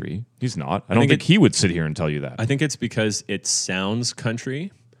country. He's not. I don't think he would sit here and tell you that. I think it's because it sounds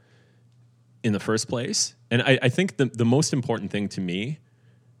country in the first place. And I think the most important thing to me,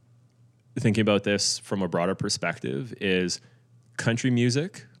 thinking about this from a broader perspective, is country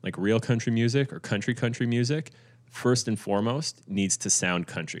music, like real country music or country music, first and foremost needs to sound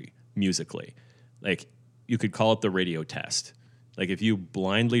country musically. Like, you could call it the radio test. Like, if you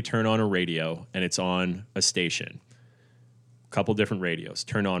blindly turn on a radio and it's on a station, a couple different radios,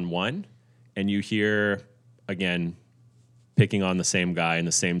 turn on one and you hear, again, picking on the same guy and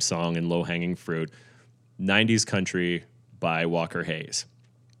the same song and Low Hanging Fruit, 90s country by Walker Hayes.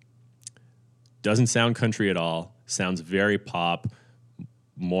 Doesn't sound country at all. Sounds very pop.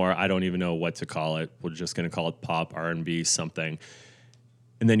 More, I don't even know what to call it. We're just going to call it pop, R&B, something.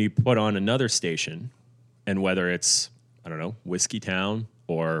 And then you put on another station, and whether it's, I don't know, Whiskey Town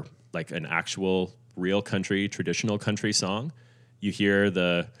or like an actual real country, traditional country song, you hear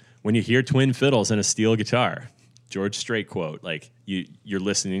when you hear twin fiddles and a steel guitar, George Strait quote, like you're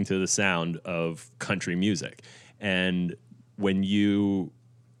listening to the sound of country music. And when you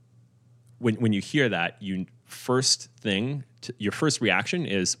hear that, your first reaction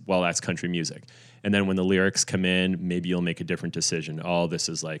is, well, that's country music. And then when the lyrics come in, maybe you'll make a different decision. Oh, this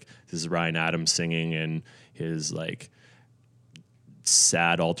is Ryan Adams singing in his like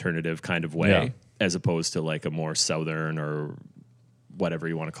sad alternative kind of way, as opposed to like a more southern or whatever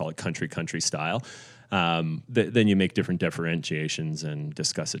you want to call it, country style. Then you make different differentiations and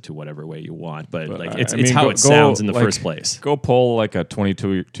discuss it to whatever way you want. But like it's how it sounds in the first place. Go poll like a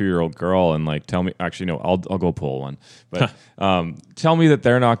 22-year-old girl and like tell me. Actually, no, I'll go poll one. But tell me that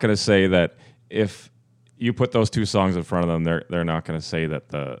they're not going to say that if you put those two songs in front of them, they're not going to say that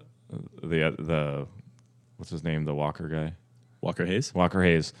the what's his name, the Walker guy, Walker Hayes.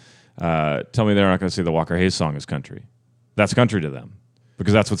 Tell me they're not going to say the Walker Hayes song is country. That's country to them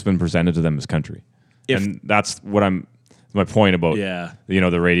because that's what's been presented to them as country. And that's what I'm my point about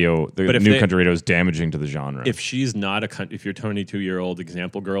the radio, the new country radio is damaging to the genre. If she's not if your 22-year-old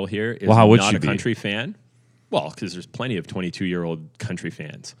example girl here is how would not she a country fan, well, because there's plenty of 22-year-old country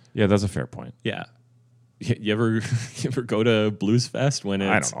fans. Yeah, that's a fair point. Yeah. You ever go to Blues Fest when it's...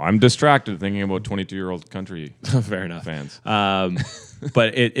 I don't know. I'm distracted thinking about 22-year-old country fair enough. fans.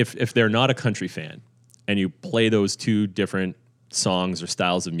 But if they're not a country fan and you play those two different songs or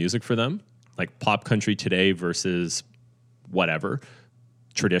styles of music for them, like pop country today versus whatever,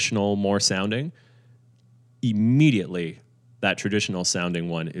 traditional more sounding, immediately that traditional sounding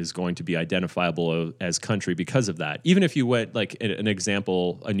one is going to be identifiable as country because of that. Even if you went like a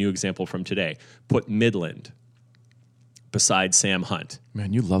new example from today, put Midland beside Sam Hunt.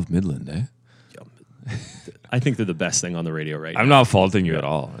 Man, you love Midland, eh? I think they're the best thing on the radio right now. I'm not faulting you at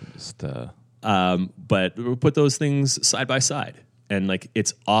all. I'm just, but we'll put those things side by side, and like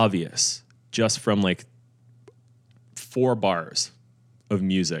it's obvious just from like 4 bars of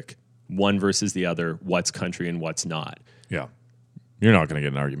music, one versus the other, what's country and what's not. Yeah. You're not going to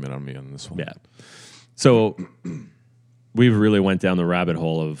get an argument on me on this one. Yeah. So we've really went down the rabbit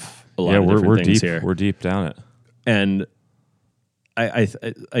hole of a lot of different things here. We're deep down it. And I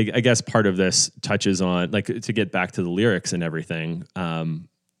guess part of this touches on, like, to get back to the lyrics and everything,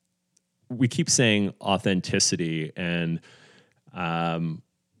 we keep saying authenticity, and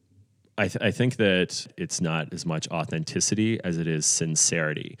I think that it's not as much authenticity as it is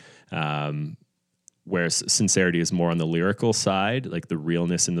sincerity. Whereas sincerity is more on the lyrical side, like the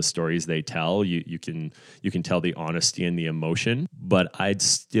realness in the stories they tell. You can tell the honesty and the emotion, but I'd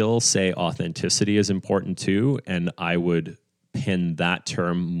still say authenticity is important too, and I would pin that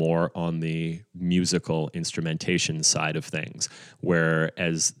term more on the musical instrumentation side of things,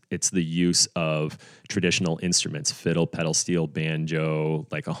 whereas it's the use of traditional instruments, fiddle, pedal steel, banjo,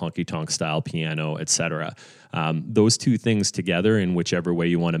 like a honky-tonk style piano, etc. Those two things together, in whichever way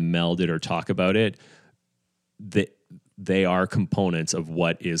you want to meld it or talk about it, they are components of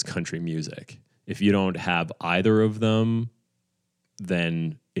what is country music. If you don't have either of them,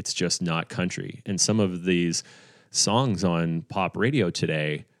 then it's just not country. And some of these songs on pop radio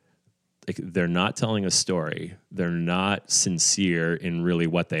today, like, they're not telling a story. They're not sincere in really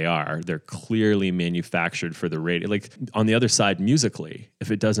what they are. They're clearly manufactured for the radio. Like, on the other side, musically,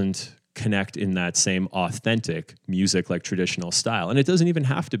 if it doesn't connect in that same authentic music, like traditional style, and it doesn't even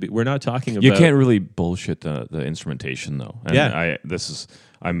have to be. We're not talking about... You can't really bullshit the instrumentation, though. And yeah.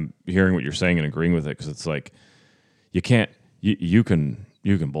 I'm hearing what you're saying and agreeing with it, because it's like, you can't... You can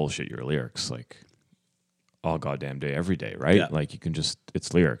bullshit your lyrics, like, all goddamn day, every day, right? Yeah. Like, you can just,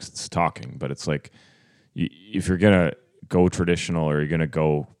 it's lyrics, it's talking, but it's like, if you're gonna go traditional or you're gonna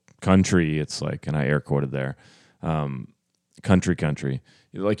go country, it's like, and I air quoted there, country,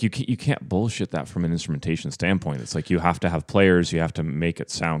 like, you can't bullshit that from an instrumentation standpoint. It's like, you have to have players, you have to make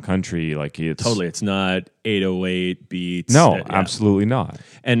it sound country, like, it's totally, it's not 808 beats. No, absolutely not.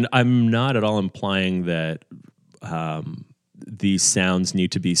 And I'm not at all implying that these sounds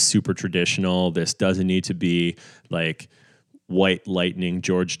need to be super traditional. This doesn't need to be like White Lightning,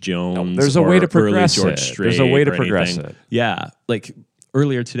 George Jones. No, there's a way to progress it. There's a way to progress it. Yeah. Like,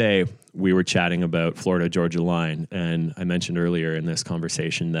 earlier today, we were chatting about Florida Georgia Line, and I mentioned earlier in this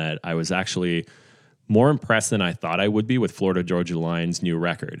conversation that I was actually more impressed than I thought I would be with Florida Georgia Line's new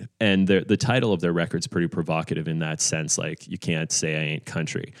record. And the title of their record's pretty provocative in that sense. Like, you can't say I ain't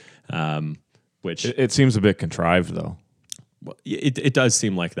country. Which it seems a bit contrived, though. Well, it does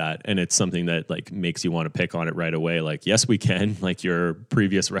seem like that, and it's something that, like, makes you want to pick on it right away. Like, yes, we can. Like, your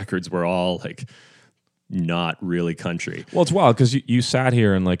previous records were all like not really country. Well, it's wild because you sat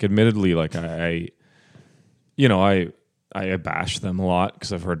here and, like, admittedly, like, I bash them a lot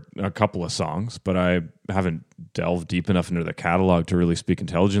because I've heard a couple of songs, but I haven't delved deep enough into the catalog to really speak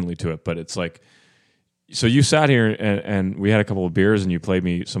intelligently to it. But it's like, so you sat here and we had a couple of beers and you played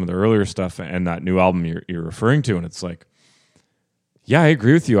me some of the earlier stuff and that new album you're referring to, and it's like, yeah, I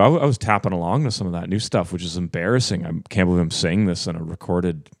agree with you. I was tapping along to some of that new stuff, which is embarrassing. I can't believe I'm saying this in a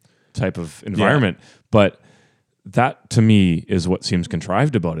recorded type of environment. Yeah. But that, to me, is what seems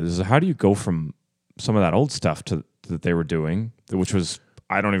contrived about it, is how do you go from some of that old stuff that they were doing, which was,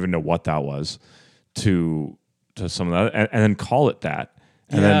 I don't even know what that was, to some of that, and then call it that,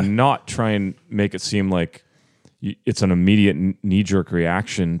 and then not try and make it seem like it's an immediate knee-jerk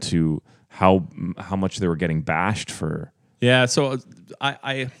reaction to how much they were getting bashed for. Yeah, so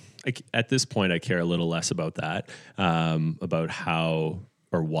I at this point I care a little less about that, about how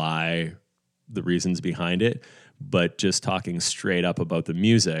or why, the reasons behind it, but just talking straight up about the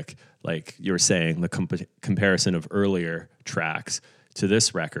music, like you were saying, the comparison of earlier tracks to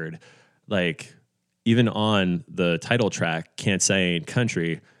this record, like, even on the title track, Can't Say I Ain't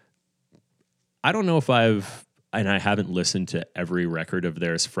Country, I don't know if I haven't listened to every record of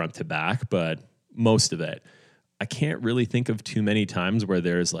theirs front to back, but most of it. I can't really think of too many times where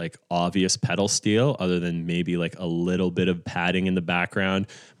there's like obvious pedal steel other than maybe like a little bit of padding in the background.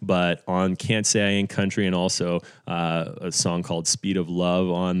 But on Can't Say I Ain't Country and also a song called Speed of Love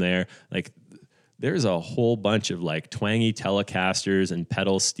on there, like there's a whole bunch of like twangy Telecasters and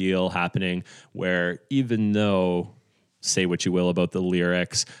pedal steel happening where even though say what you will about the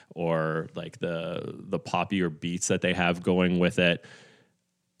lyrics or like the poppier beats that they have going with it,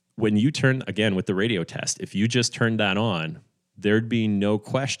 when you turn, again, with the radio test, if you just turned that on, there'd be no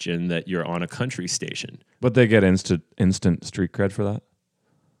question that you're on a country station. But they get instant street cred for that?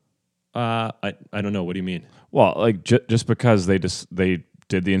 I don't know. What do you mean? Well, like just because they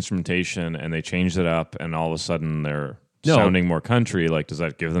did the instrumentation and they changed it up and all of a sudden they're sounding more country, like does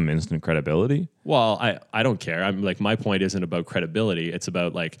that give them instant credibility? Well, I don't care. I'm like, my point isn't about credibility. It's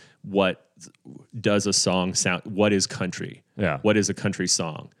about like, what does a song sound? What is country? Yeah. What is a country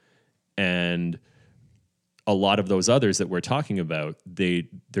song? And a lot of those others that we're talking about,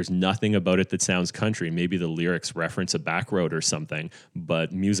 there's nothing about it that sounds country. Maybe the lyrics reference a back road or something,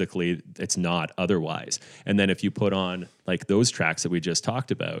 but musically it's not otherwise. And then if you put on like those tracks that we just talked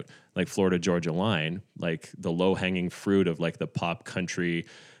about, like Florida Georgia Line, like the low-hanging fruit of like the pop country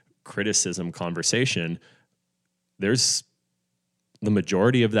criticism conversation, there's the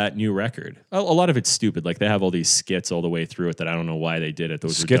majority of that new record. A lot of it's stupid. Like they have all these skits all the way through it that I don't know why they did it.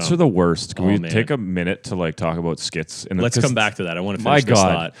 Those skits are the worst. Can we take a minute to like talk about skits? Let's come back to that. I want to finish this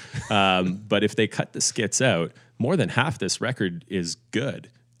thought. But if they cut the skits out, more than half this record is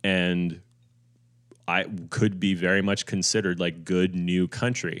good. And I could be very much considered like good new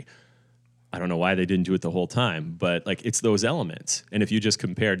country. I don't know why they didn't do it the whole time, but like it's those elements. And if you just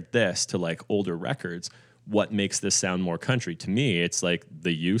compared this to like older records, what makes this sound more country? To me, it's like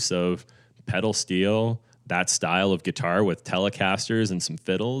the use of pedal steel, that style of guitar with Telecasters and some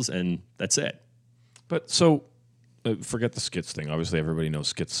fiddles, and that's it. But so, forget the skits thing. Obviously, everybody knows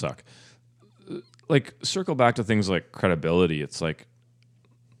skits suck. Like, circle back to things like credibility. It's like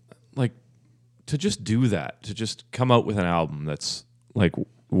to just do that, to just come out with an album that's like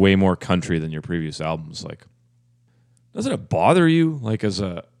way more country than your previous albums. Like, doesn't it bother you? Like as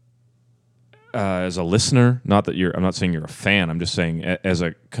a listener, not that I'm not saying you're a fan. I'm just saying as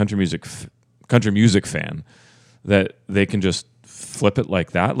a country music fan, that they can just flip it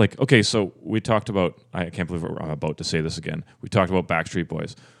like that. Like, okay, so we talked about, I can't believe I'm about to say this again. We talked about Backstreet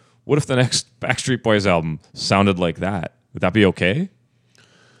Boys. What if the next Backstreet Boys album sounded like that? Would that be okay?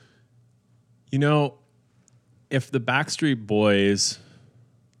 You know, if the Backstreet Boys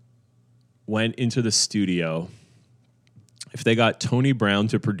went into the studio, if they got Tony Brown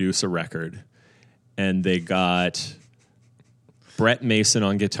to produce a record, and they got Brett Mason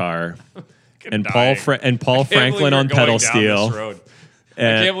on guitar and Paul Franklin on pedal steel. I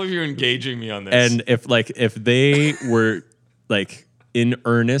can't believe you're engaging me on this. And if they were like in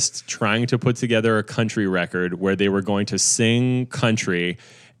earnest trying to put together a country record where they were going to sing country,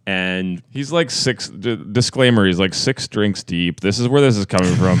 and he's like disclaimer, he's like 6 drinks deep. This is where this is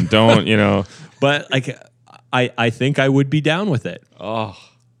coming from. Don't, you know. But like I think I would be down with it. Oh.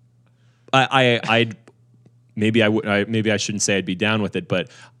 Maybe I shouldn't say I'd be down with it,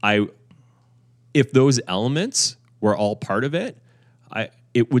 but if those elements were all part of it,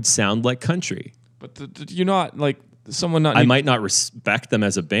 it would sound like country. But do you not like someone not? I might not respect them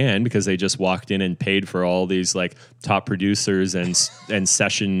as a band because they just walked in and paid for all these like top producers and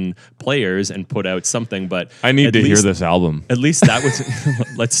session players and put out something. But I need to hear this album. At least that was.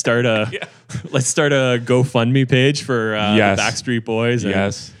 Let's start a GoFundMe page for the Backstreet Boys.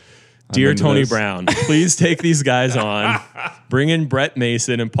 Yes. Dear Tony Brown, please take these guys on, bring in Brett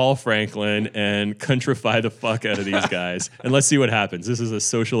Mason and Paul Franklin, and countrify the fuck out of these guys. And let's see what happens. This is a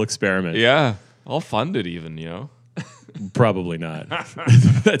social experiment. Yeah. I'll fund it even, you know? Probably not.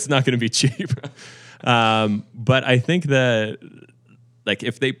 That's not going to be cheap. But I think that like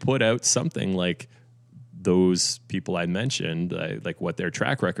if they put out something like those people I mentioned, like what their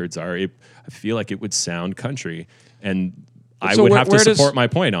track records are, I feel like it would sound country. And I would have to support my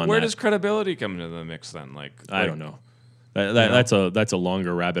point on that. Where does credibility come into the mix then? Like I don't know. That's a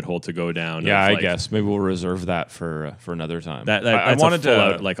longer rabbit hole to go down. Yeah, I guess maybe we'll reserve that for another time. I wanted to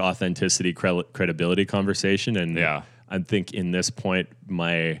out, like authenticity, credibility conversation, and I think in this point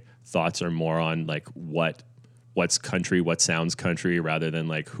my thoughts are more on like what's country, what sounds country, rather than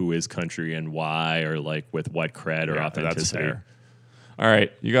like who is country and why, or like with what cred or authenticity. That's fair. All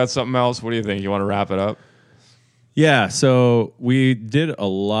right, you got something else? What do you think? You want to wrap it up? Yeah, so we did a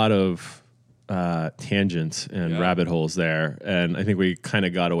lot of tangents and rabbit holes there, and I think we kind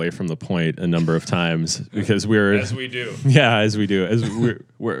of got away from the point a number of times because as we do. Yeah, as we do. As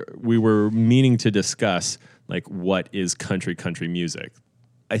we were meaning to discuss like what is country music.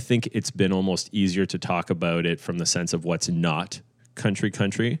 I think it's been almost easier to talk about it from the sense of what's not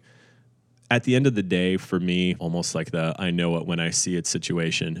country. At the end of the day, for me, almost like the I know it when I see it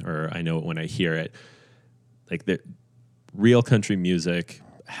situation, or I know it when I hear it. Like the real country music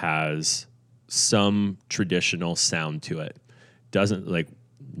has some traditional sound to it. Doesn't like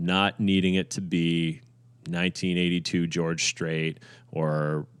not needing it to be 1982 George Strait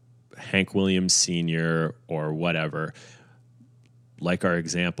or Hank Williams Sr. or whatever. Like our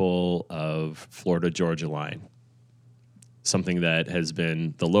example of Florida Georgia Line. Something that has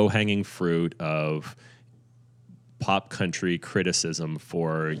been the low-hanging fruit of pop country criticism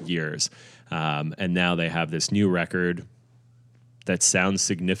for years. And now they have this new record that sounds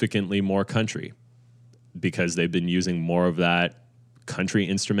significantly more country because they've been using more of that country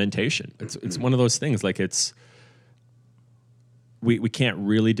instrumentation. It's one of those things, like we can't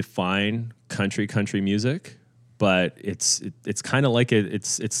really define country music, but it's kind of like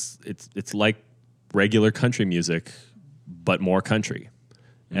it's like regular country music, but more country.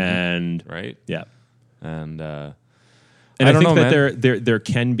 And right. Yeah. And I think know, that there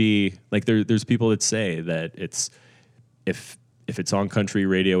can be like there's people that say that it's if it's on country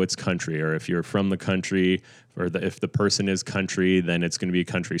radio, it's country, or if you're from the country, or if the person is country, then it's going to be a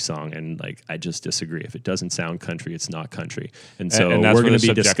country song. And like I just disagree. If it doesn't sound country, it's not country. And so we're going to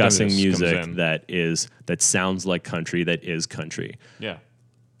be discussing music that sounds like country, that is country. Yeah.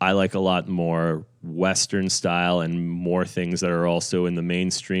 I like a lot more Western style and more things that are also in the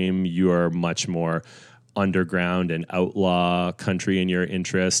mainstream. You are much more underground and outlaw country in your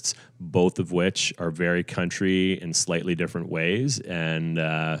interests, both of which are very country in slightly different ways. And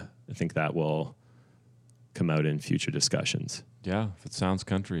I think that will come out in future discussions. Yeah, if it sounds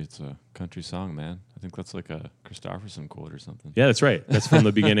country, it's a country song, man. I think that's like a Christopherson quote or something. Yeah, that's right. That's from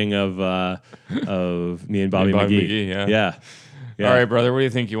the beginning of Me and Bobby McGee. Yeah. All right, brother, what do you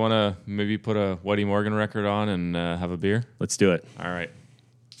think? You want to maybe put a Whitey Morgan record on and have a beer? Let's do it. All right.